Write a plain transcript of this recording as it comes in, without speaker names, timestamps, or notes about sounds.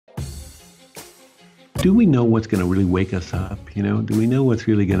Do we know what's going to really wake us up? Do we know what's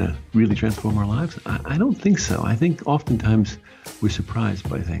really going to really transform our lives? I don't think so. I think oftentimes we're surprised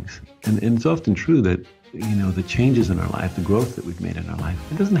by things. And it's often true that, the changes in our life, the growth that we've made in our life,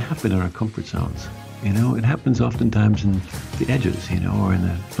 it doesn't happen in our comfort zones. It happens oftentimes in the edges, or in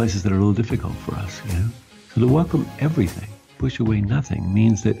the places that are a little difficult for us, So to welcome everything, push away nothing,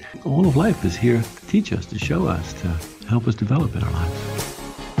 means that all of life is here to teach us, to show us, to help us develop in our lives.